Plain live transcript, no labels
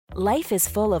Life is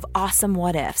full of awesome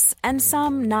what-ifs, and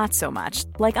some not so much,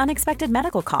 like unexpected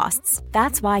medical costs.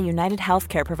 That's why United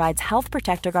Healthcare provides Health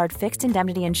Protector Guard fixed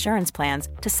indemnity insurance plans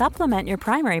to supplement your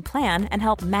primary plan and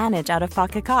help manage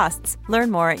out-of-pocket costs.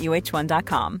 Learn more at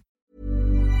uh1.com.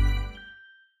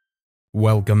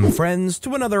 Welcome, friends,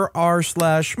 to another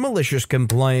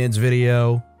r/MaliciousCompliance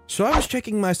video. So I was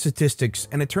checking my statistics,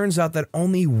 and it turns out that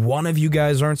only one of you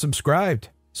guys aren't subscribed.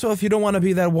 So if you don't want to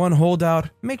be that one holdout,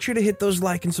 make sure to hit those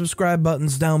like and subscribe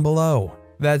buttons down below.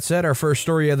 That said, our first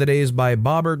story of the day is by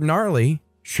Bobbert Gnarly.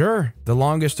 Sure, the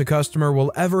longest a customer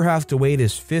will ever have to wait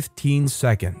is 15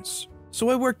 seconds. So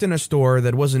I worked in a store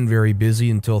that wasn't very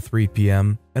busy until 3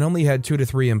 p.m. and only had 2 to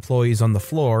 3 employees on the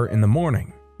floor in the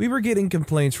morning. We were getting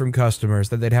complaints from customers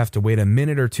that they'd have to wait a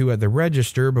minute or two at the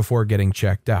register before getting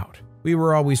checked out. We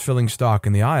were always filling stock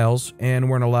in the aisles and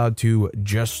weren't allowed to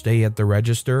just stay at the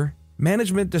register.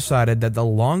 Management decided that the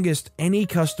longest any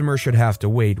customer should have to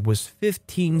wait was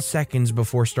 15 seconds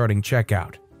before starting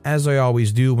checkout. As I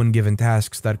always do when given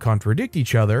tasks that contradict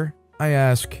each other, I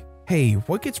ask, hey,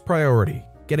 what gets priority?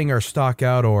 Getting our stock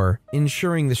out or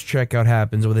ensuring this checkout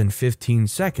happens within 15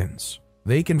 seconds?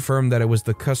 They confirmed that it was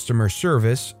the customer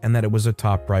service and that it was a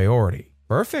top priority.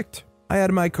 Perfect. I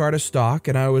had my cart of stock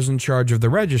and I was in charge of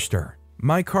the register.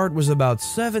 My cart was about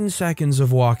 7 seconds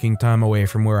of walking time away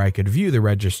from where I could view the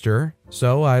register,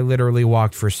 so I literally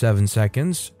walked for 7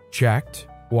 seconds, checked,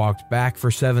 walked back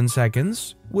for 7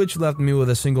 seconds, which left me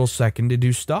with a single second to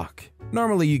do stock.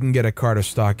 Normally you can get a cart of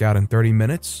stock out in 30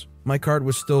 minutes. My cart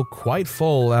was still quite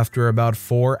full after about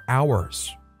 4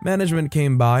 hours. Management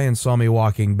came by and saw me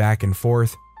walking back and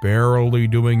forth, barely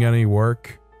doing any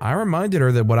work. I reminded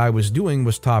her that what I was doing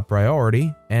was top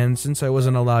priority, and since I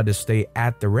wasn't allowed to stay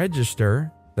at the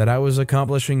register, that I was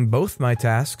accomplishing both my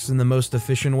tasks in the most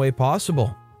efficient way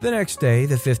possible. The next day,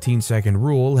 the 15-second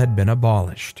rule had been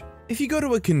abolished. If you go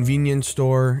to a convenience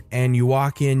store and you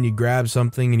walk in, you grab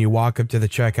something and you walk up to the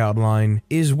checkout line,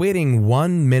 is waiting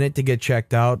 1 minute to get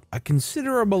checked out a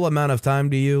considerable amount of time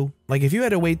to you? Like if you had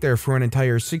to wait there for an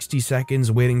entire 60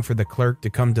 seconds waiting for the clerk to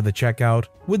come to the checkout,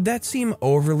 would that seem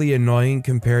overly annoying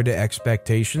compared to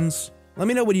expectations? Let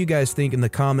me know what you guys think in the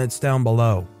comments down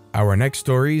below. Our next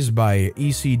story is by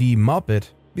ECD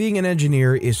Muppet. Being an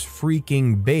engineer is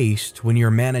freaking based when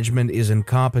your management is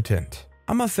incompetent.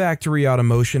 I'm a factory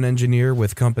automation engineer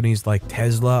with companies like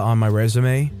Tesla on my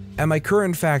resume. At my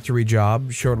current factory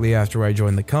job, shortly after I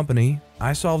joined the company,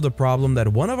 I solved a problem that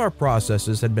one of our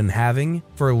processes had been having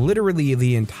for literally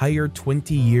the entire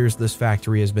 20 years this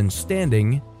factory has been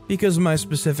standing, because my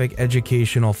specific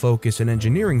educational focus in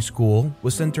engineering school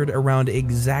was centered around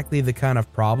exactly the kind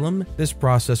of problem this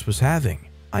process was having.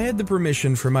 I had the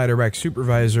permission from my direct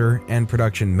supervisor and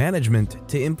production management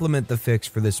to implement the fix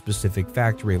for this specific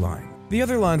factory line. The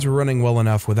other lines were running well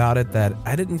enough without it that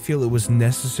I didn't feel it was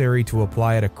necessary to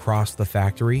apply it across the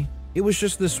factory. It was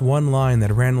just this one line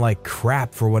that ran like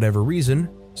crap for whatever reason,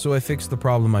 so I fixed the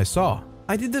problem I saw.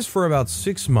 I did this for about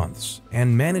 6 months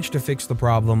and managed to fix the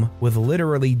problem with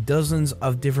literally dozens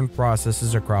of different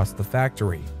processes across the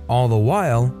factory. All the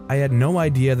while, I had no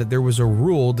idea that there was a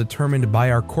rule determined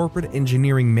by our corporate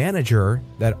engineering manager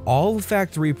that all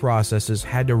factory processes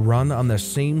had to run on the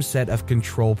same set of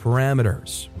control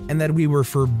parameters, and that we were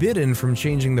forbidden from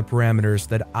changing the parameters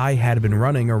that I had been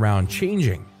running around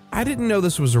changing. I didn't know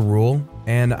this was a rule,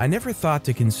 and I never thought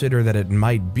to consider that it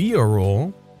might be a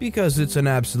rule, because it's an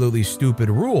absolutely stupid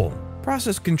rule.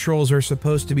 Process controls are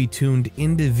supposed to be tuned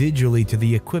individually to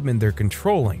the equipment they're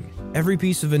controlling. Every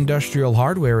piece of industrial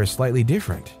hardware is slightly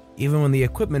different, even when the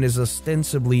equipment is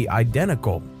ostensibly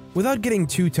identical. Without getting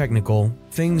too technical,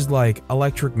 things like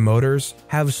electric motors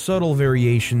have subtle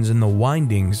variations in the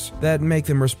windings that make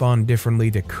them respond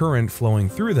differently to current flowing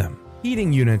through them.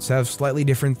 Heating units have slightly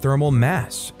different thermal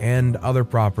mass and other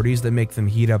properties that make them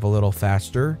heat up a little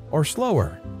faster or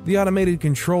slower. The automated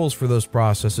controls for those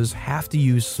processes have to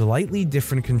use slightly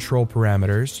different control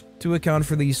parameters to account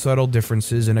for these subtle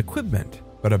differences in equipment.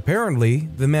 But apparently,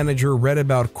 the manager read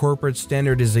about corporate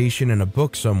standardization in a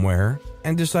book somewhere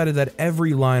and decided that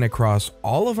every line across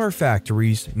all of our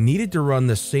factories needed to run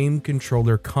the same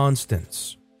controller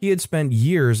constants. He had spent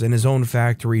years in his own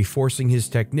factory forcing his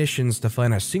technicians to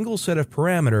find a single set of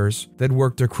parameters that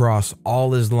worked across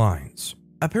all his lines.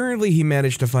 Apparently, he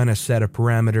managed to find a set of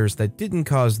parameters that didn't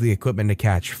cause the equipment to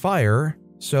catch fire,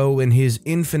 so in his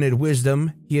infinite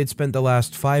wisdom, he had spent the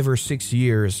last 5 or 6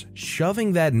 years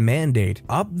shoving that mandate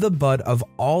up the butt of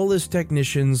all his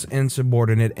technicians and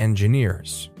subordinate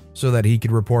engineers, so that he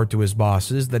could report to his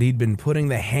bosses that he'd been putting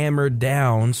the hammer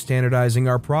down standardizing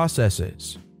our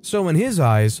processes. So in his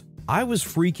eyes, I was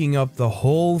freaking up the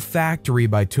whole factory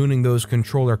by tuning those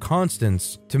controller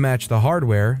constants to match the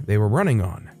hardware they were running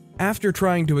on. After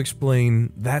trying to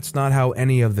explain that's not how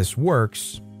any of this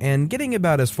works, and getting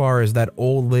about as far as that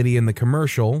old lady in the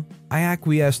commercial, I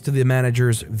acquiesced to the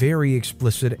manager's very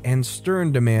explicit and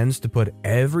stern demands to put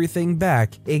everything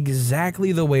back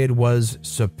exactly the way it was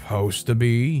supposed to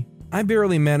be. I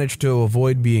barely managed to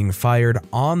avoid being fired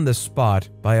on the spot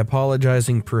by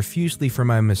apologizing profusely for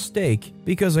my mistake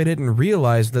because I didn't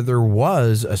realize that there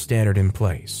was a standard in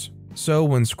place. So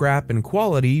when scrap and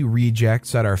quality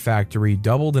rejects at our factory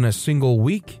doubled in a single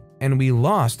week, and we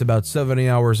lost about 70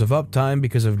 hours of uptime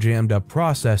because of jammed up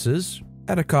processes,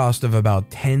 at a cost of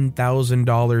about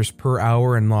 $10,000 per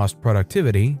hour in lost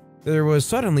productivity, there was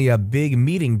suddenly a big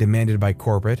meeting demanded by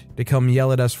corporate to come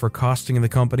yell at us for costing the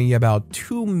company about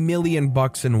 $2 million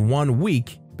in 1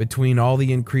 week between all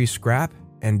the increased scrap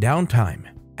and downtime.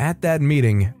 At that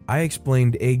meeting, I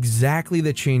explained exactly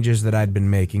the changes that I'd been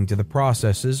making to the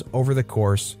processes over the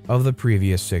course of the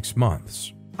previous 6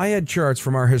 months. I had charts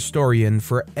from our historian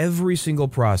for every single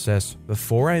process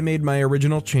before I made my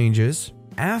original changes,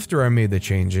 after I made the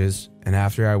changes, and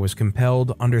after I was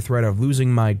compelled under threat of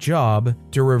losing my job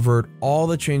to revert all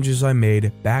the changes I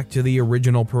made back to the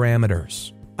original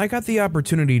parameters. I got the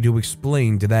opportunity to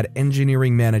explain to that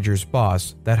engineering manager's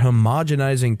boss that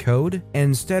homogenizing code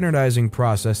and standardizing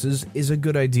processes is a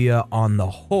good idea on the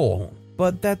whole,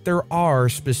 but that there are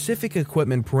specific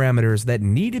equipment parameters that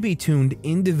need to be tuned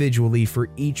individually for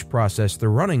each process they're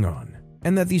running on,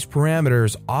 and that these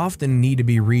parameters often need to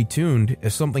be retuned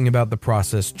if something about the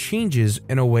process changes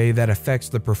in a way that affects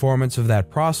the performance of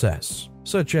that process,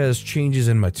 such as changes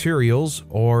in materials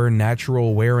or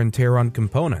natural wear and tear on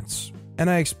components.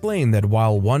 And I explained that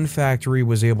while one factory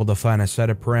was able to find a set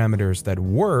of parameters that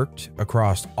worked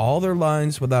across all their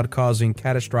lines without causing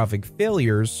catastrophic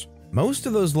failures, most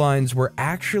of those lines were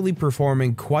actually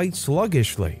performing quite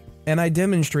sluggishly. And I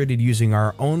demonstrated using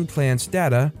our own plant's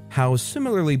data how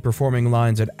similarly performing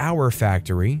lines at our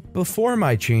factory before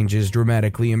my changes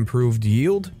dramatically improved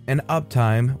yield and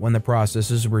uptime when the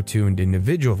processes were tuned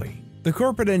individually. The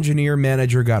corporate engineer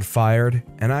manager got fired,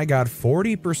 and I got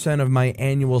 40% of my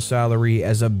annual salary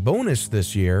as a bonus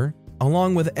this year,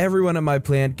 along with everyone at my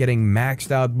plant getting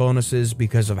maxed out bonuses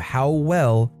because of how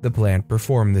well the plant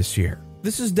performed this year.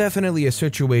 This is definitely a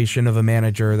situation of a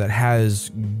manager that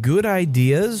has good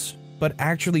ideas, but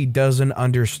actually doesn't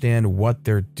understand what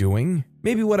they're doing.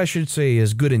 Maybe what I should say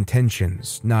is good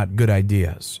intentions, not good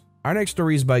ideas. Our next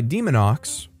story is by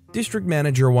Demonox. District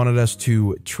manager wanted us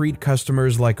to treat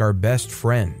customers like our best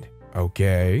friend.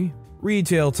 Okay.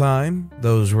 Retail time,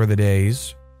 those were the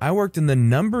days. I worked in the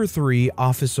number 3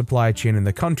 office supply chain in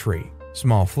the country.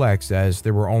 Small flex, as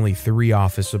there were only 3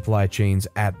 office supply chains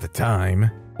at the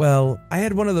time. Well, I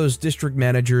had one of those district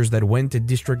managers that went to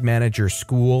district manager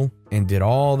school and did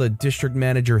all the district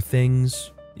manager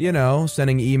things. You know,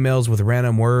 sending emails with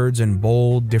random words in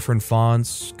bold, different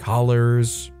fonts,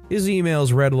 colors. His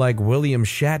emails read like William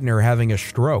Shatner having a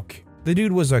stroke. The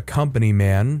dude was a company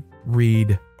man,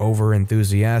 read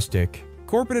overenthusiastic.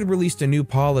 Corporate had released a new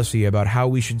policy about how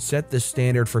we should set the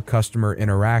standard for customer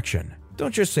interaction.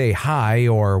 Don't just say hi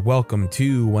or welcome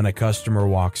to when a customer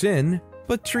walks in,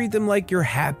 but treat them like you're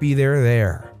happy they're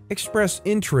there. Express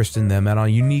interest in them at a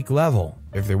unique level.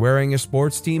 If they're wearing a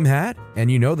sports team hat and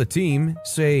you know the team,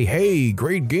 say, "Hey,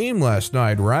 great game last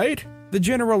night, right?" The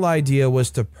general idea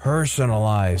was to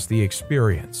personalize the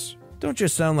experience. Don't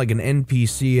just sound like an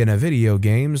NPC in a video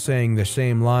game saying the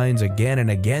same lines again and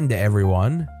again to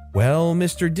everyone. Well,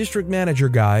 Mr. District Manager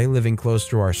guy living close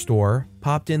to our store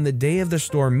popped in the day of the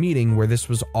store meeting where this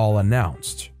was all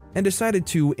announced and decided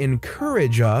to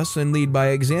encourage us and lead by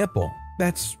example.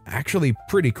 That's actually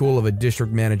pretty cool of a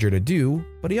district manager to do,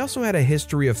 but he also had a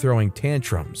history of throwing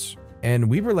tantrums. And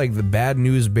we were like the bad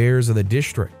news bears of the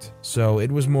district, so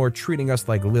it was more treating us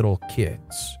like little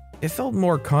kids. It felt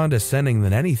more condescending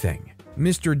than anything.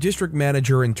 Mr. District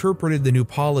Manager interpreted the new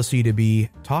policy to be,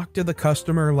 talk to the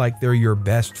customer like they're your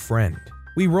best friend.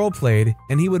 We roleplayed,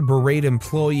 and he would berate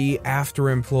employee after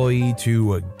employee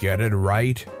to get it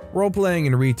right. Roleplaying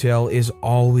in retail is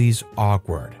always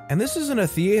awkward, and this isn't a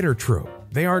theater troupe.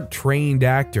 They aren't trained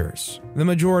actors. The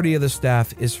majority of the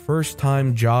staff is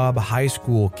first-time job high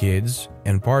school kids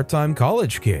and part-time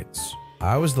college kids.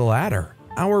 I was the latter.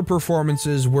 Our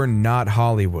performances were not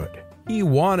Hollywood. He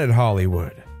wanted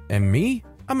Hollywood. And me?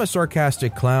 I'm a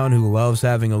sarcastic clown who loves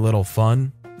having a little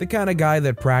fun. The kind of guy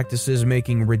that practices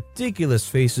making ridiculous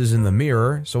faces in the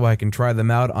mirror so I can try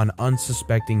them out on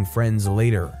unsuspecting friends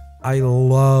later. I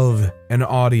love an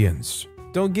audience.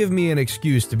 Don't give me an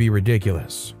excuse to be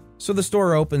ridiculous. So the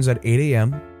store opens at 8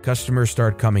 a.m. Customers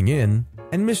start coming in,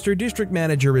 and Mr. District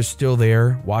Manager is still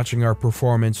there, watching our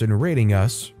performance and rating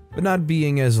us, but not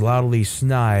being as loudly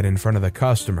snide in front of the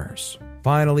customers.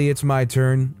 Finally, it's my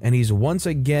turn, and he's once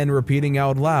again repeating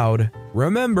out loud,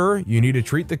 "Remember, you need to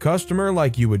treat the customer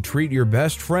like you would treat your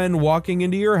best friend walking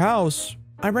into your house."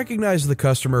 I recognize the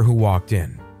customer who walked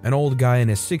in, an old guy in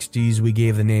his 60s we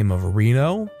gave the name of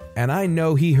Reno, and I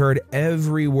know he heard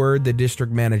every word the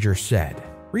district manager said.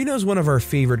 Reno's one of our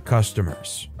favorite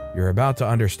customers. You're about to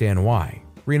understand why.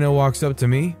 Reno walks up to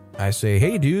me. I say,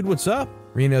 "Hey dude, what's up?"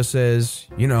 Reno says,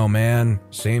 "You know man,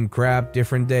 same crap,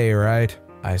 different day, right?"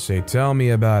 I say, "Tell me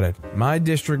about it. My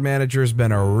district manager's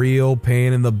been a real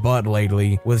pain in the butt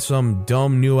lately with some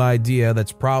dumb new idea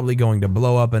that's probably going to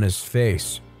blow up in his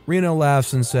face." Reno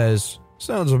laughs and says,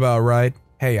 "Sounds about right.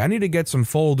 Hey, I need to get some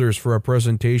folders for a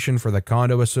presentation for the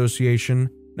condo association.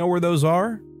 Know where those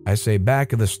are?" I say,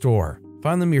 "Back of the store."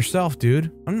 "Find them yourself,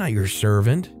 dude. I'm not your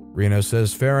servant." Reno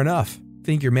says, "Fair enough.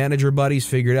 Think your manager buddy's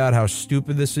figured out how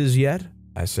stupid this is yet?"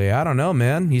 I say, "I don't know,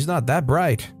 man. He's not that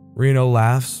bright." Reno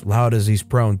laughs, loud as he's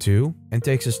prone to, and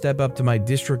takes a step up to my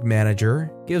district manager,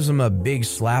 gives him a big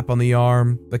slap on the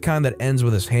arm, the kind that ends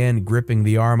with his hand gripping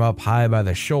the arm up high by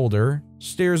the shoulder,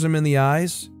 stares him in the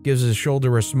eyes, gives his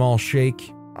shoulder a small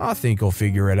shake. "I think he'll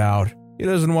figure it out. He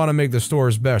doesn't want to make the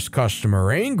store's best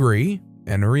customer angry."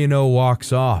 And Reno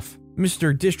walks off.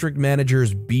 Mr. District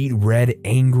Manager's beet red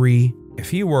angry. If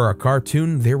he were a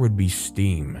cartoon, there would be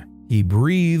steam. He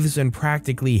breathes and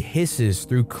practically hisses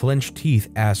through clenched teeth,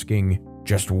 asking,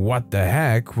 "Just what the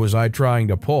heck was I trying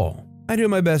to pull?" I do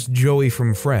my best Joey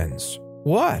from Friends.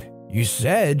 "What? You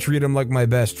said treat him like my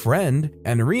best friend,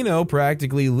 and Reno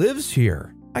practically lives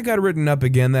here." I got written up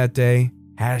again that day.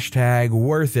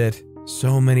 #worth it.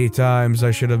 So many times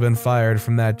I should have been fired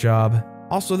from that job.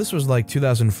 Also, this was like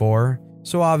 2004,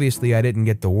 so obviously I didn't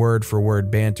get the word-for-word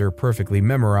banter perfectly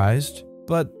memorized.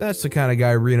 But that's the kind of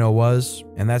guy Reno was,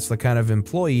 and that's the kind of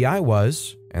employee I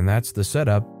was, and that's the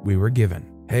setup we were given.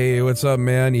 "Hey, what's up,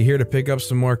 man? You here to pick up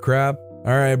some more crap?"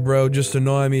 "Alright, bro, just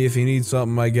annoy me if you need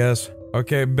something, I guess."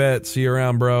 "Okay, bet. See you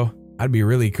around, bro." I'd be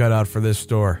really cut out for this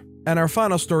store. And our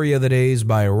final story of the day is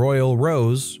by Royal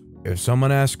Rose. If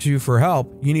someone asks you for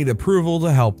help, you need approval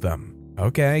to help them.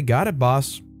 Okay, got it,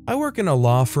 boss. I work in a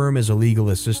law firm as a legal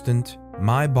assistant.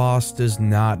 My boss does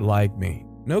not like me.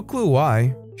 No clue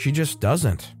why. She just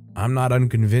doesn't. I'm not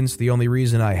unconvinced the only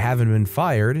reason I haven't been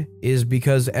fired is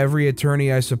because every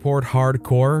attorney I support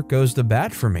hardcore goes to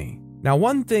bat for me. Now,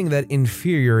 one thing that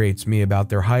infuriates me about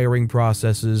their hiring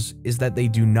processes is that they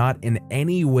do not in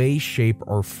any way, shape,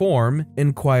 or form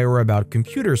inquire about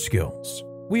computer skills.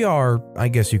 We are, I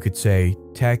guess you could say,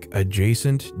 tech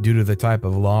adjacent due to the type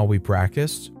of law we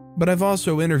practice, but I've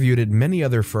also interviewed at many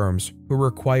other firms who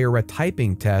require a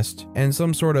typing test and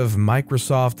some sort of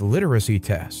Microsoft literacy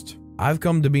test. I've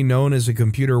come to be known as a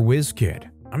computer whiz kid.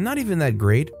 I'm not even that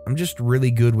great, I'm just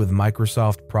really good with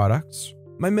Microsoft products.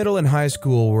 My middle and high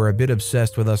school were a bit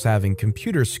obsessed with us having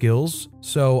computer skills,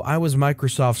 so I was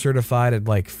Microsoft certified at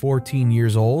like 14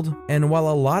 years old, and while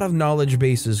a lot of knowledge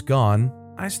base is gone,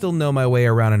 I still know my way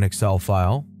around an Excel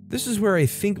file. This is where I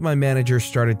think my manager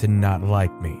started to not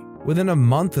like me. Within a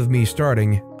month of me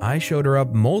starting, I showed her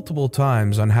up multiple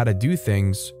times on how to do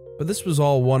things, but this was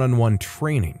all one-on-one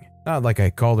training. Not like I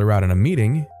called her out in a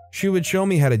meeting. She would show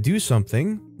me how to do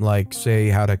something, like say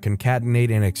how to concatenate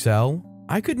in Excel.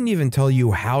 I couldn't even tell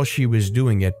you how she was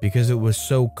doing it because it was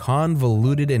so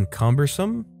convoluted and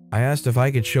cumbersome. I asked if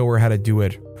I could show her how to do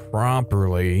it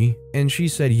properly, and she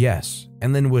said yes,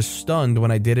 and then was stunned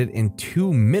when I did it in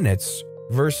 2 minutes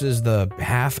versus the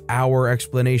half-hour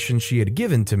explanation she had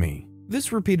given to me.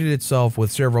 This repeated itself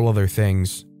with several other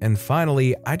things, and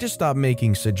finally, I just stopped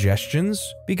making suggestions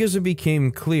because it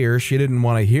became clear she didn't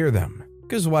want to hear them.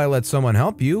 Because why let someone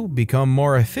help you become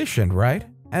more efficient, right?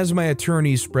 As my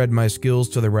attorneys spread my skills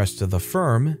to the rest of the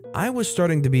firm, I was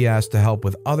starting to be asked to help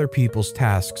with other people's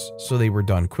tasks so they were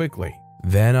done quickly.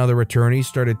 Then other attorneys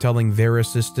started telling their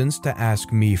assistants to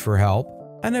ask me for help.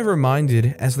 I never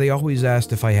minded, as they always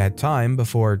asked if I had time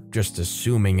before just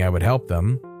assuming I would help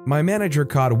them. My manager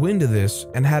caught wind of this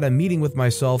and had a meeting with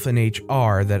myself and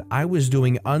HR that I was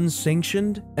doing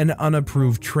unsanctioned and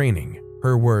unapproved training.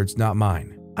 Her words, not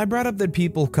mine. I brought up that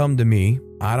people come to me,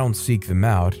 I don't seek them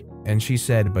out, and she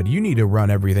said, "But you need to run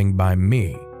everything by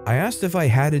me." I asked if I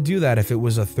had to do that if it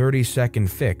was a 30-second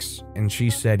fix, and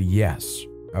she said yes.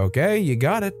 Okay, you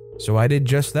got it. So I did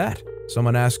just that.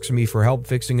 Someone asks me for help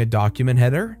fixing a document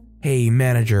header. Hey,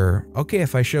 manager, okay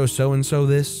if I show so-and-so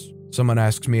this? Someone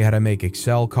asks me how to make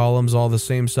Excel columns all the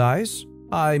same size.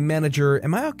 Hi, manager,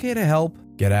 am I okay to help?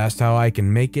 Get asked how I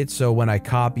can make it so when I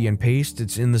copy and paste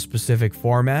it's in the specific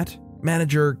format.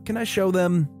 "Manager, can I show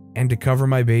them?" And to cover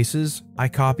my bases, I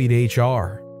copied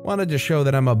HR. Wanted to show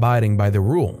that I'm abiding by the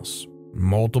rules.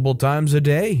 Multiple times a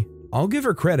day. I'll give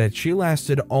her credit, she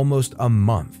lasted almost a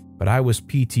month, but I was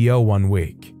PTO 1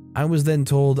 week. I was then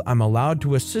told I'm allowed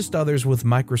to assist others with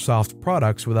Microsoft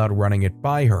products without running it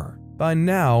by her. By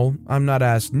now, I'm not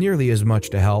asked nearly as much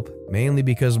to help, mainly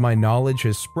because my knowledge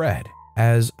has spread.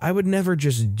 As I would never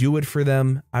just do it for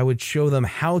them, I would show them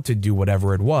how to do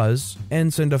whatever it was,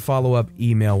 and send a follow-up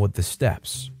email with the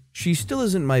steps. She still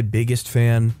isn't my biggest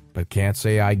fan, but can't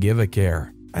say I give a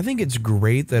care. I think it's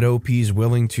great that OP's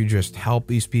willing to just help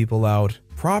these people out,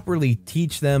 properly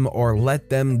teach them or let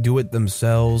them do it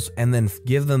themselves, and then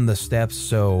give them the steps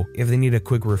so if they need a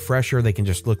quick refresher, they can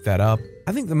just look that up.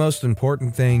 I think the most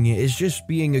important thing is just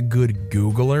being a good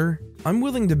Googler. I'm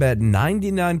willing to bet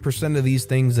 99% of these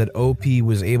things that OP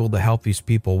was able to help these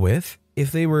people with,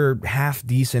 if they were half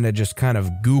decent at just kind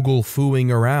of Google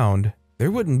fooing around,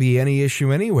 there wouldn't be any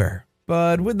issue anywhere.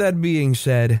 But with that being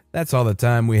said, that's all the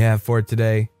time we have for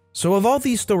today. So of all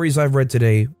these stories I've read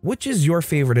today, which is your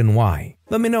favorite and why?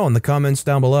 Let me know in the comments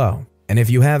down below. And if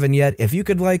you haven't yet, if you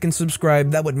could like and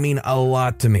subscribe, that would mean a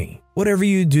lot to me. Whatever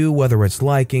you do, whether it's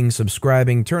liking,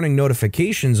 subscribing, turning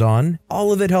notifications on,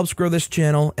 all of it helps grow this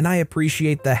channel, and I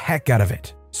appreciate the heck out of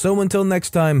it. So until next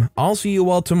time, I'll see you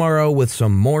all tomorrow with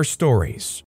some more stories.